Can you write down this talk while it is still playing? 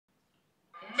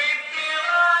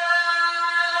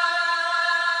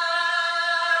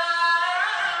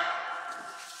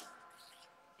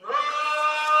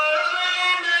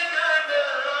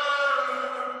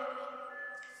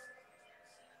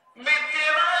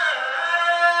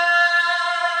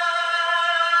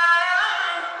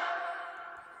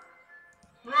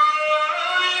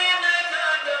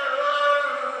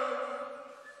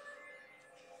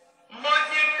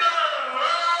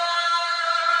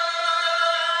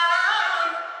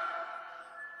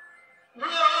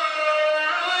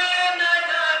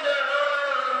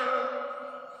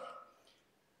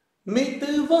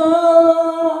मितवा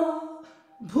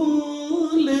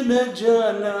भूल न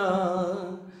जाना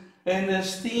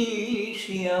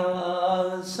anesthesia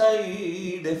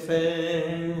side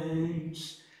effects.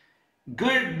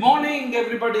 Good morning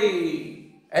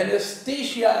everybody.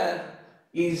 Anesthesia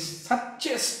is such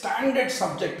a standard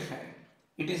subject है.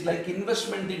 It is like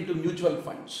investment into mutual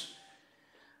funds.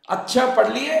 अच्छा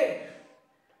पढ़ लिए.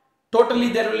 Totally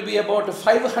there will be about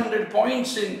 500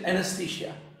 points in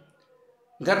anesthesia.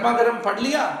 गर्मा गर्म पढ़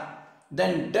लिया,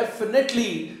 then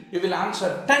definitely you will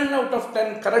answer 10 out of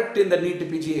 10 correct in the NEET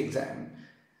PG exam.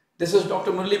 This is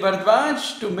Dr. Murali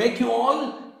Bharadwaj to make you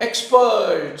all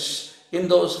experts in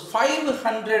those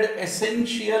 500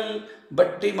 essential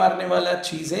batti marne wala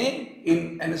cheezein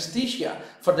in anesthesia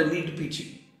for the NEET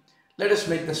PG. Let us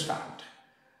make the start.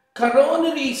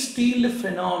 Coronary steel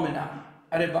phenomena.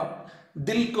 अरे बाप,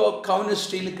 दिल को कौन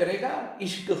steel करेगा?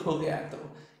 इश्क हो गया तो.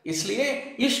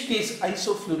 इसलिए इश्क is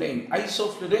isoflurane.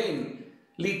 Isoflurane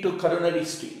lead to coronary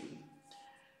steel.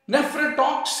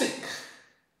 Nephrotoxic,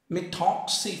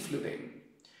 methoxyflurane.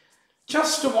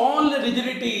 Chest wall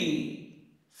rigidity,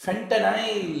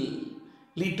 fentanyl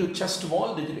lead to chest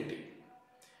wall rigidity.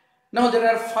 Now there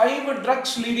are 5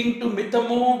 drugs leading to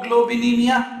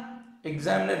methemoglobinemia.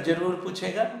 Examiner जरूर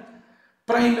पूछेगा.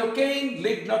 Prilocaine,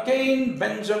 lignocaine,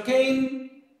 benzocaine,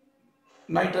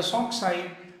 nitrous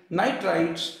oxide,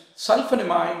 nitrites,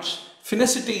 sulfonamides,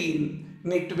 phenacetin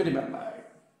need to be remembered.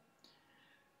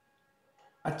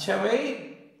 अच्छा भाई,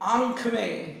 आंख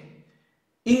में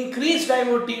increased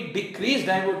diabetes, decreased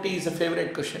diabetes is a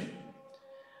favorite question.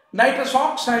 Nitrous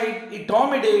oxide,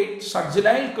 etomidate,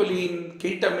 succinylcholine,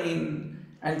 ketamine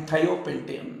and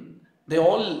thiopentane, they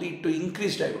all lead to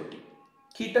increased diabetes.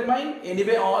 Ketamine,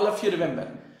 anyway, all of you remember.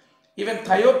 Even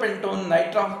thiopentone,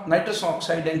 nitrous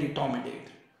oxide and etomidate.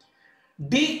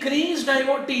 Decreased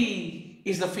diabetes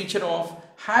is the feature of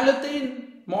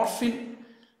halothane, morphine.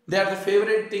 They are the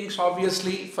favorite things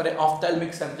obviously for an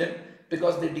ophthalmic surgeon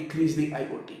because they decrease the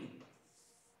IOT.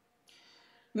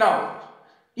 Now,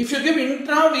 if you give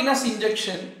intravenous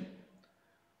injection,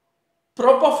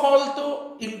 propofol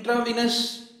to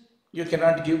intravenous you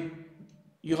cannot give.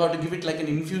 You have to give it like an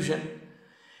infusion.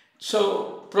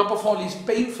 So propofol is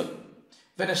painful,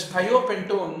 whereas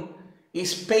thiopentone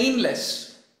is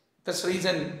painless. That's the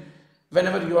reason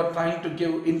whenever you are trying to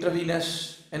give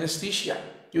intravenous anesthesia,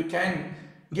 you can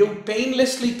give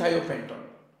painlessly thiopentone.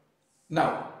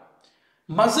 Now,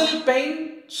 muscle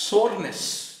pain,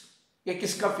 soreness, ये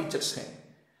किसका features है?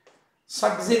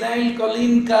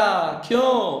 Succinylcholine का.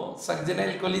 क्यों?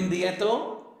 Succinylcholine दिए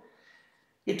तो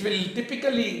it will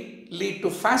typically lead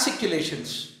to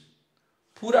fasciculations.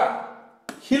 पूरा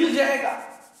हिल जाएगा.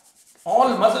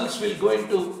 All muscles will go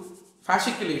into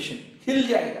fasciculation. हिल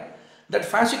जाएगा. That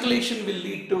fasciculation will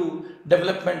lead to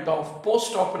development of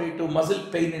post-operative muscle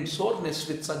pain and soreness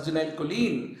with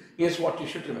succinylcholine is what you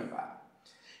should remember.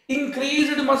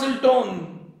 Increased muscle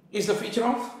tone is the feature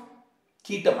of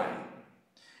ketamine.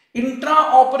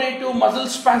 Intraoperative muscle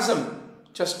spasm,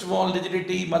 chest wall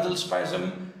rigidity, muscle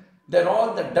spasm, they're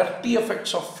all the dirty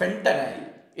effects of fentanyl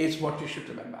is what you should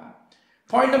remember.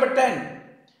 Point number 10,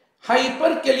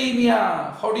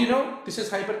 hyperkalemia. How do you know? This is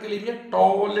hyperkalemia,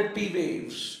 tall T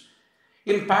waves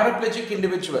in paraplegic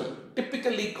individual,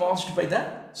 typically caused by the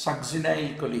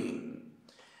succinylcholine.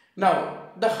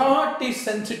 Now, the heart is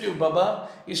sensitive, Baba.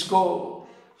 इसको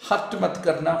हट मत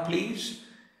करना please,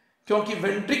 क्योंकि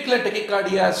ventricular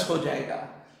tachycardias हो जाएगा.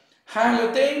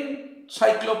 Halothane,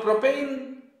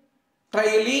 cyclopropane,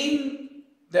 trialine,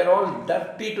 they're all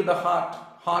dirty to the heart.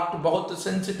 Heart बहुत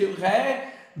sensitive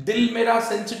है, दिल मेरा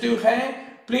sensitive है.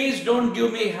 Please don't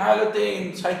give me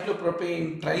halothane,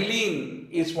 cyclopropane, trialine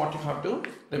is what you have to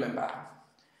remember.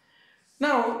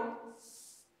 Now,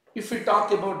 if we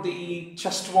talk about the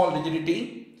chest wall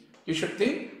rigidity, you should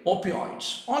think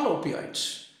opioids, all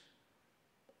opioids.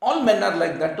 All men are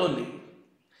like that only.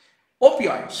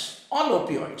 Opioids, all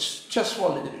opioids, chest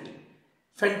wall rigidity.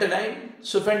 Fentanyl,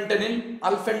 sufentanil,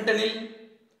 alfentanil,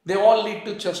 they all lead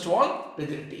to chest wall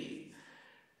rigidity.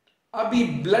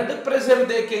 अभी blood pressure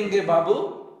देखेंगे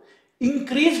बाबू.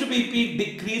 Increased BP,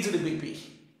 decreased BP.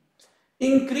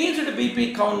 Increased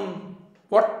BP कौन?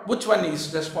 What? Which one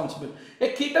is responsible?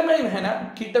 एक ketamine है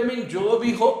ना? Ketamine जो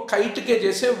भी हो kite के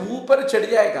जैसे ऊपर चढ़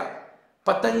जाएगा.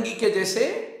 पतंगी के जैसे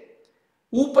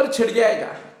ऊपर चढ़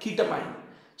जाएगा. Ketamine.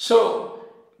 So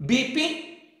BP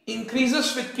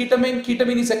increases with ketamine.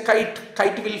 Ketamine is a kite.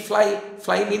 Kite will fly.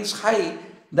 Fly means high.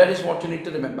 That is what you need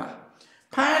to remember.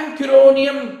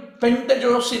 Pancuronium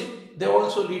pentagocin, they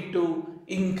also lead to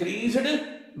increased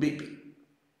BP.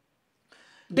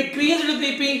 Decreased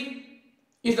BP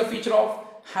is the feature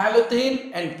of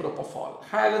halothane and propofol.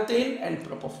 Halothane and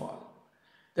propofol.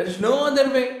 There is no other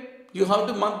way. You have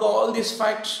to mug all these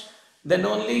facts. Then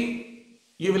only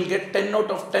you will get 10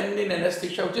 out of 10 in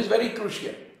anesthesia, which is very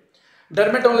crucial.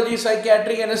 Dermatology,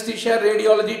 psychiatry, anesthesia,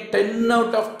 radiology, 10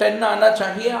 out of 10 आना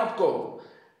चाहिए आपको.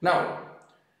 Now,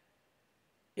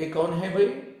 ये कौन है भाई?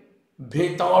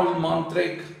 भेताल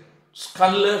मांत्रिक.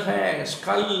 Skull है,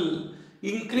 skull.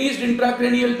 Increased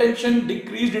intracranial tension,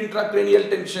 decreased intracranial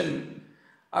tension.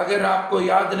 अगर आपको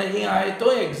याद नहीं आए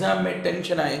तो एग्जाम में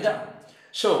टेंशन आएगा.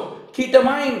 So,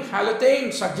 ketamine, halothane,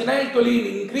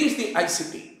 succinylcholine increase the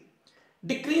ICT.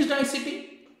 Decreased ICT.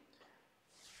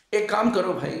 एक काम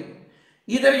करो भाई.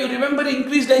 Either you remember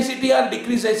increased ICT or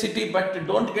decreased ICT, but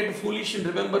don't get foolish and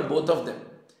remember both of them.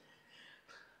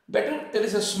 Better, there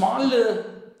is a small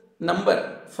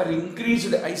number for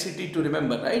increased ICT to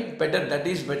remember, right? Better, that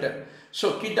is better.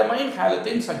 So, ketamine,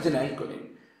 halothane, succinylcholine.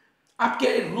 आपके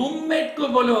roommate को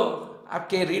बोलो,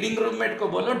 आपके reading roommate को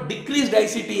बोलो, decreased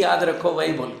ICT याद रखो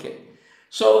वही बोल के.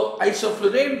 So,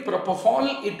 isoflurane, propofol,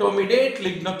 etomidate,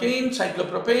 lignocaine,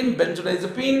 cyclopropane,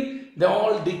 benzodiazepine, they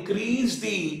all decrease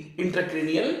the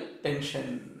intracranial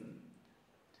tension.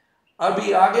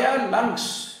 अभी आ गया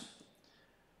lungs.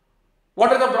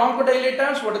 What are the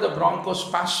bronchodilators? What are the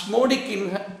bronchospasmodic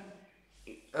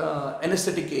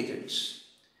anesthetic agents?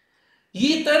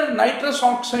 Ether nitrous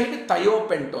oxide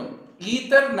thiopentone.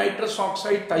 Ether nitrous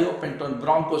oxide thiopentone,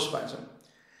 bronchospasm.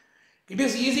 It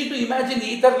is easy to imagine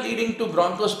ether leading to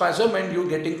bronchospasm and you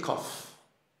getting cough.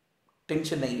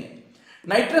 Tension nahi hai.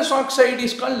 Nitrous oxide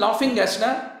is called laughing gas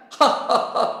na.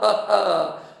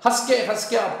 हंस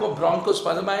के आपको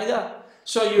bronchospasm आएगा.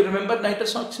 So you remember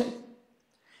nitrous oxide.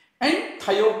 And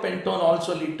thiopentone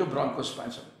also lead to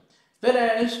bronchospasm.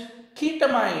 Whereas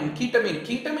ketamine,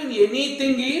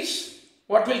 anything is,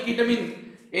 what will ketamine?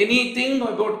 Anything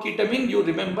about ketamine you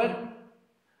remember?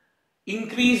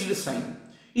 Increased sign.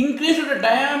 Increased the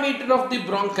diameter of the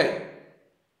bronchi.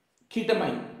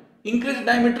 Ketamine. Increased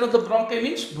diameter of the bronchi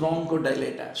means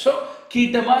bronchodilator. So,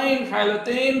 ketamine,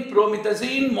 halothane,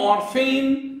 promethazine,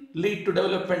 morphine lead to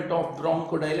development of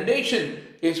bronchodilation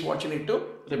is what you need to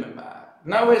remember.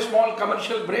 Now a small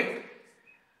commercial break.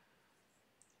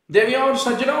 Devyar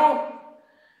Sajjano,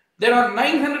 there are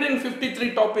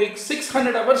 953 topics,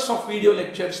 600 hours of video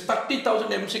lectures, 30,000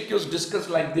 MCQs discussed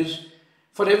like this.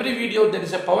 For every video there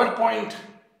is a PowerPoint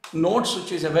notes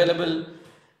which is available.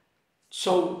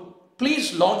 So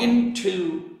please log in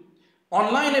to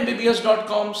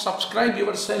onlinembbs.com, subscribe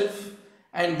yourself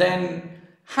and then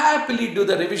happily do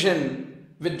the revision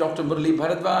with Dr. Murali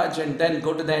Bharadwaj and then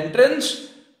go to the entrance.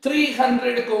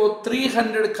 300 को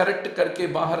 300 correct करके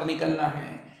बाहर निकलना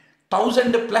है.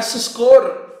 1000 plus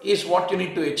score is what you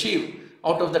need to achieve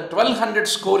out of the 1200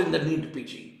 score in the NEET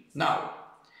PG. Now,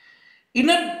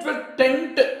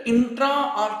 inadvertent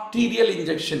intra-arterial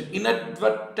injection.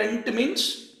 Inadvertent means,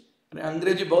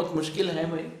 अंग्रेजी बहुत मुश्किल है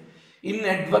भाई.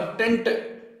 Inadvertent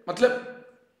मतलब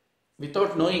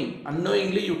without knowing,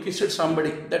 unknowingly you kissed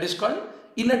somebody. That is called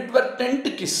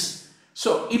inadvertent kiss.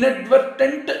 So,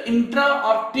 inadvertent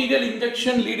intra-arterial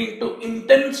injection leading to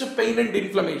intense pain and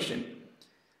inflammation.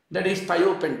 That is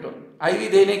thiopentone. IV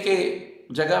देने के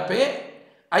जगह पे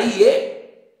IA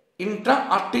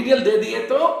intra-arterial दे दिए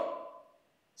तो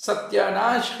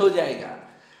सत्यानाश हो जाएगा.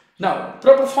 Now,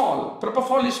 propofol.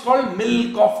 Propofol is called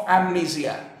milk of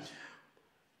amnesia.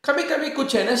 कभी-कभी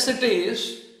कुछ anesthetists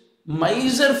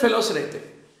miser fellows रहते.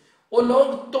 वो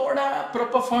लोग थोड़ा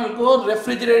propofol को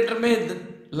रेफ्रिजरेटर में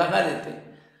लगा देते.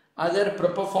 अगर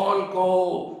प्रोपोफॉल को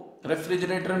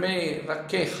रेफ्रिजरेटर में रख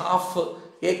के हाफ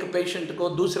एक पेशेंट को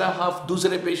दूसरा हाफ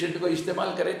दूसरे पेशेंट को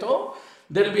इस्तेमाल करें तो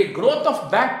there will be a growth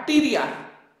of bacteria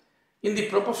in the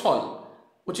propofol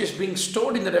which is being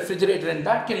stored in the refrigerator and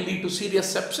that can lead to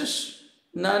serious sepsis.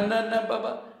 No,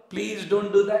 Baba, please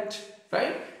don't do that.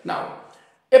 Right? Now,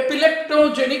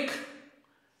 epileptogenic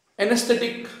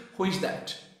anesthetic, who is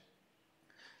that?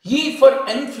 E for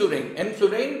enflurane.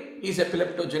 Enflurane is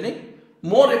epileptogenic,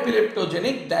 more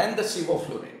epileptogenic than the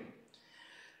sevoflurane.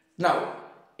 Now,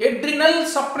 adrenal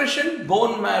suppression,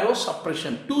 bone marrow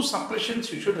suppression. Two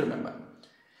suppressions you should remember.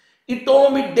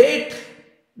 Etomidate,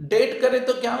 date करे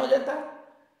तो क्या हो जाता?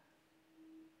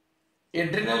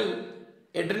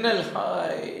 Adrenal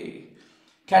high.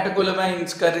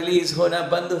 Catecholamines का release होना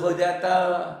बंद हो जाता.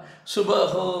 सुबह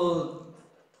हो,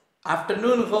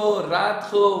 आफ्टरनून हो, रात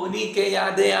हो, उन्हीं के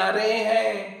यादें आ रहे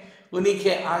हैं, उन्हीं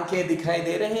के आंखें दिखाई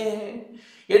दे रहे हैं.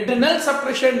 Adrenal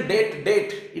suppression, date,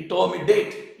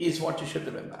 etomidate is what you should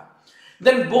remember.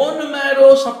 Then bone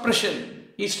marrow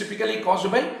suppression is typically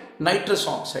caused by nitrous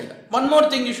oxide. One more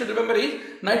thing you should remember is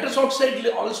nitrous oxide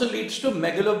also leads to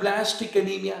megaloblastic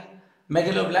anemia.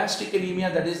 Megaloblastic anemia,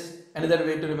 that is another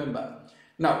way to remember.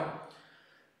 Now,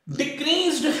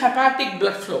 decreased hepatic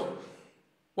blood flow.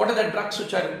 What are the drugs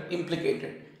which are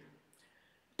implicated?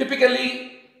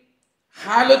 Typically,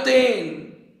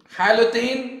 halothane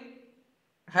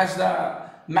has the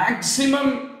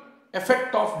maximum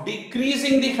effect of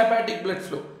decreasing the hepatic blood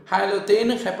flow.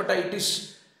 Halothane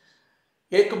hepatitis.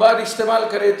 एक बार इस्तेमाल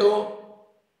करें तो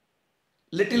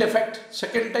little effect,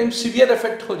 second time severe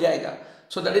effect हो जाएगा.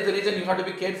 So that is the reason you have to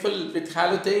be careful with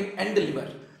halothane and the liver.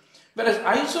 Whereas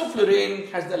isoflurane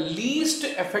has the least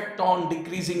effect on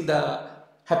decreasing the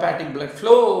hepatic blood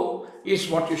flow is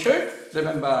what you should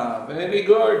remember. Very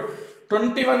good.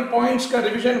 21 points का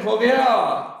revision हो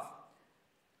गया.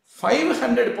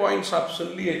 500 points आप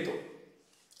सुन लिए तो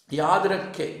याद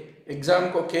रखे, exam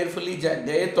को carefully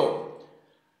गए तो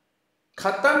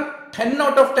खत्म. 10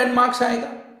 out of 10 मार्क्स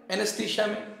आएगा एनेस्थीसिया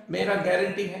में, मेरा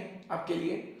गारंटी है आपके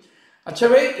लिए. अच्छा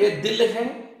भाई, ये दिल है,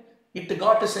 it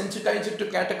got sensitized to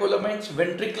catecholamines,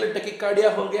 ventricular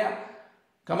tachycardia हो गया.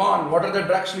 Come on, what are the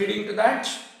drugs leading to that?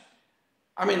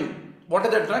 I mean, what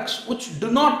are the drugs which do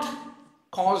not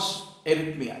cause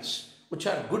arrhythmias, which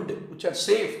are good, which are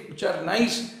safe, which are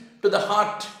nice to the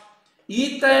heart?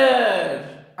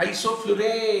 Ether,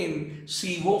 isoflurane,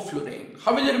 sevoflurane.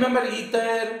 How will you remember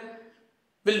ether?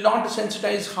 Will not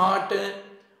sensitize heart.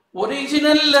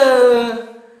 Original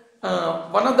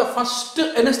one of the first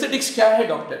anesthetics क्या है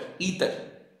doctor? Ether.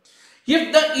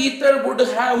 If the ether would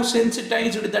have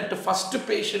sensitized that first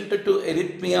patient to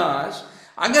arrhythmias,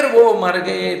 अगर वो मर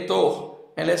गए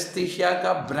तो anesthesia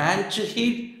का branch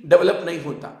ही develop नहीं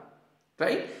होता,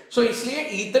 right? So इसलिए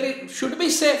ether should be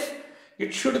safe.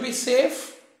 It should be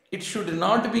safe. It should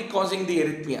not be causing the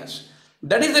arrhythmias.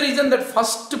 That is the reason that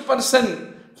first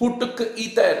person who took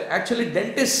ether, actually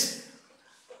dentists,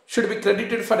 should be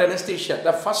credited for anesthesia.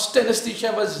 The first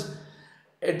anesthesia was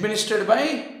administered by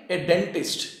a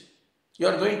dentist. You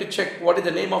are going to check what is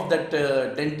the name of that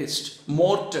dentist,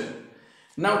 Morton.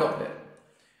 Now doctor,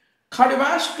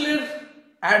 cardiovascular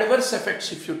adverse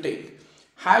effects if you take.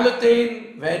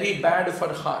 Halothane, very bad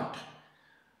for heart.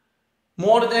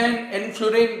 More than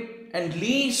enflurane, and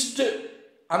least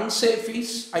unsafe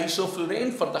is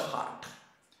isoflurane for the heart.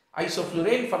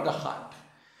 Isoflurane for the heart.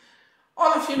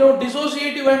 All of you know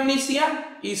dissociative amnesia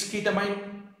is ketamine.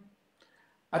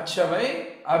 अच्छा भाई,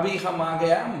 अभी हम आ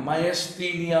गया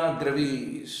myasthenia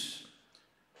gravis.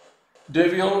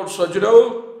 देवियों और सज्जनों,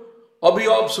 अभी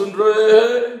आप सुन रहे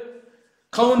हैं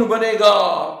कौन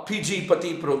बनेगा PG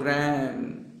पति program.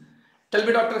 Tell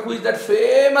me doctor, who is that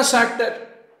famous actor,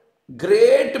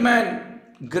 great man,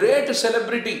 great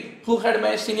celebrity who had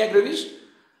myasthenia gravis?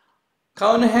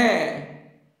 कौन है?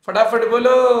 फटाफट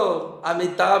बोलो.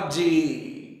 अमिताभ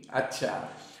जी. अच्छा,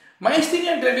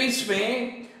 myasthenia gravis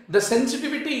में the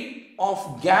sensitivity of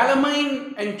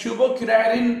galamine and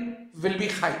tubocurarine will be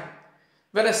high,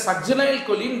 whereas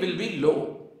succinylcholine will be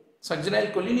low.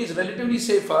 Succinylcholine is relatively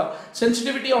safer.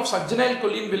 Sensitivity of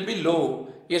succinylcholine will be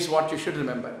low is what you should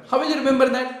remember. How will you remember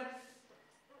that?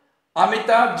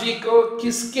 Amitabh ji को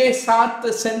किसके साथ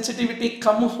sensitivity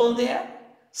कम हो गया?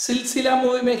 सिलसिला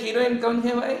movie में heroine कौन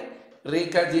है भाई?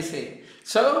 रेखा जी से.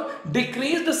 So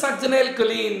decreased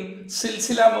succinylcholine,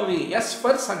 सिलसिला movie. Yes,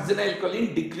 for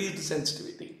succinylcholine decreased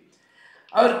sensitivity.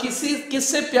 और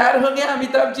किससे प्यार हो गया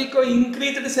अमिताभ जी को?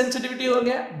 इंक्रीज्ड सेंसिटिविटी हो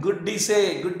गया. गुड्डी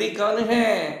से. गुड्डी कौन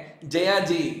है? जया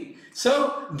जी. So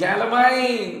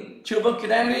galamine,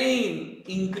 tubocurarine,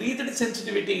 increased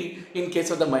sensitivity in case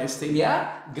of the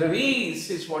myasthenia gravis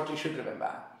is what you should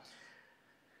remember.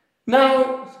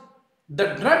 Now,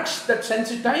 the drugs that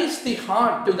sensitize the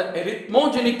heart to the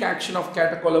arrhythmogenic action of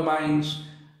catecholamines,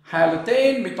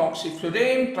 halothane,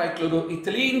 methoxyflurane,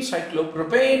 trichloroethylene,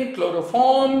 cyclopropane,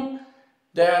 chloroform,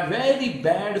 they are very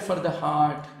bad for the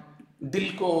heart.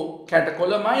 दिल को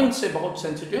catecholamine से बहुत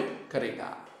sensitive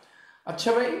करेगा.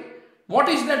 अच्छा भाई, what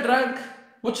is the drug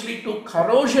which lead to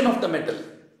corrosion of the metal?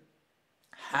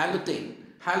 Halothane.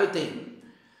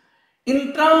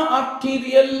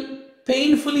 Intra-arterial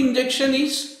painful injection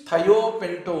is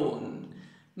thiopentone.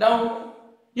 Now,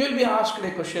 you will be asked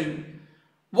a question.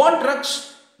 What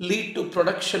drugs lead to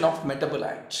production of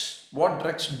metabolites? What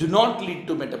drugs do not lead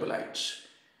to metabolites?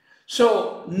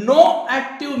 So, no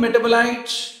active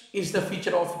metabolites is the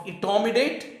feature of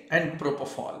etomidate and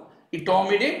propofol.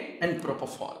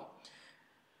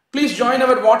 Please join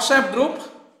our WhatsApp group.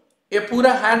 ये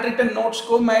पूरा hand written notes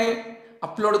को मैं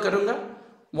upload करूंगा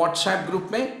WhatsApp group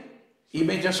में,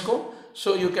 images को,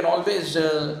 so you can always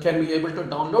can be able to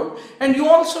download, and you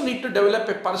also need to develop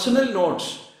a personal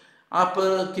notes. आप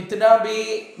कितना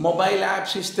भी मोबाइल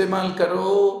ऐप्स इस्तेमाल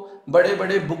करो, बड़े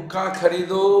बड़े बुक्का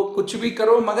खरीदो, कुछ भी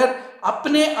करो, मगर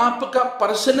अपने आप का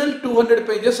पर्सनल 200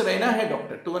 पेजेस रहना है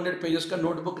डॉक्टर, 200 पेजेस का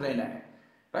नोटबुक रहना है,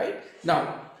 right? Now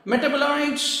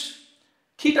metabolites,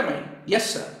 ketamine, yes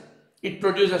sir, it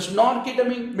produces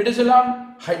non-ketamine,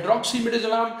 midazolam,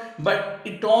 hydroxymidazolam, but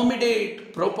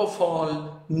etomidate, propofol,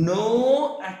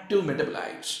 no active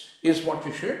metabolites is what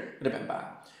you should remember.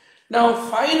 Now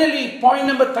finally, point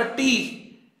number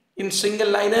 30 in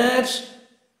single liners,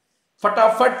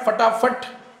 फटाफट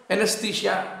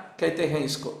anaesthesia कहते हैं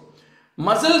इसको.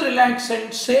 Muscle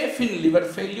relaxant safe in liver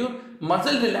failure,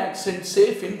 muscle relaxant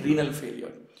safe in renal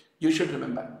failure. You should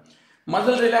remember,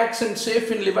 muscle relaxant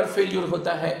safe in liver failure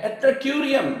होता है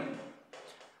एट्रक्यूरियम,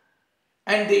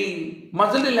 and the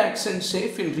muscle relaxant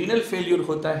safe in renal failure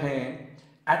होता है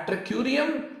एट्रक्यूरियम,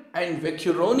 and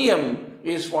वेक्यूरोनियम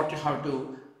is what you have to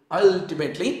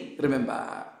ultimately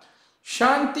remember.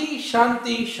 Shanti,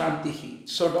 Shanti, Shanti.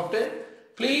 So doctor,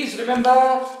 please remember,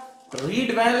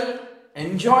 read well,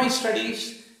 enjoy studies.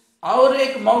 और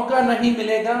एक मौका नहीं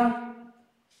मिलेगा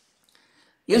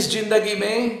इस जिंदगी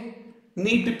में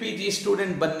नीट पीजी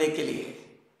स्टूडेंट बनने के लिए,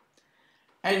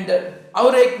 एंड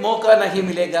और एक मौका नहीं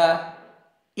मिलेगा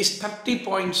इस 30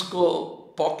 पॉइंट्स को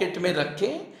पॉकेट में रख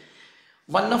के.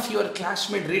 One of your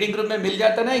classmate reading room में मिल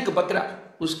जाता ना एक बकरा,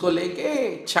 उसको लेके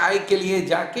चाय के लिए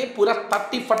जाके पूरा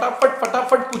 30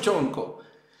 फटाफट पूछो उनको.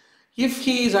 If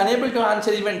he is unable to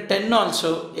answer even 10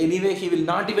 also, anyway he will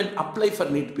not even apply for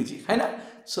NEET PG, है ना?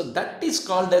 So that is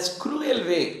called as cruel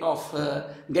way of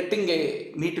getting a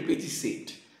NEET PG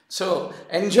seat. So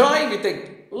enjoy with a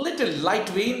little light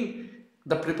vein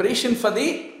the preparation for the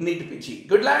NEET PG.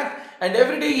 Good luck, and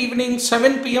every day evening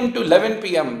 7 p.m. to 11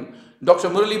 p.m. Dr.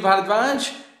 Murali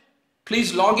Bharadwaj,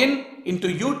 please log in into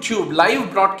YouTube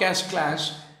live broadcast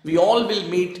class. We all will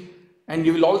meet, and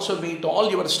you will also meet all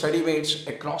your study mates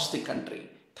across the country.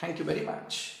 Thank you very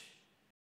much.